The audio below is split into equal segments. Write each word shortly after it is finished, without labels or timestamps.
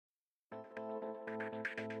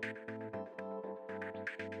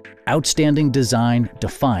outstanding design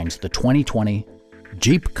defines the 2020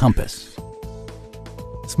 Jeep Compass.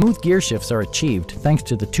 Smooth gear shifts are achieved thanks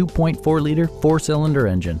to the 2.4-liter four-cylinder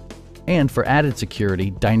engine. And for added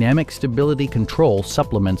security, dynamic stability control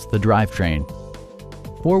supplements the drivetrain.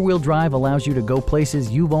 Four-wheel drive allows you to go places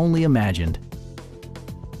you've only imagined.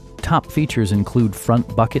 Top features include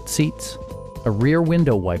front bucket seats, a rear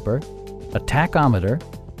window wiper, a tachometer,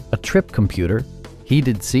 a trip computer,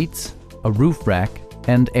 heated seats, a roof rack,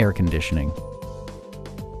 and air conditioning.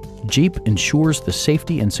 Jeep ensures the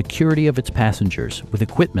safety and security of its passengers with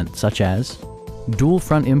equipment such as dual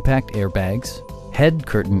front impact airbags, head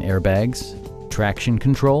curtain airbags, traction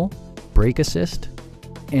control, brake assist,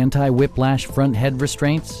 anti-whiplash front head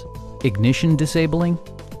restraints, ignition disabling,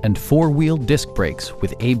 and four-wheel disc brakes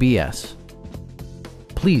with ABS.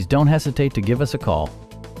 Please don't hesitate to give us a call.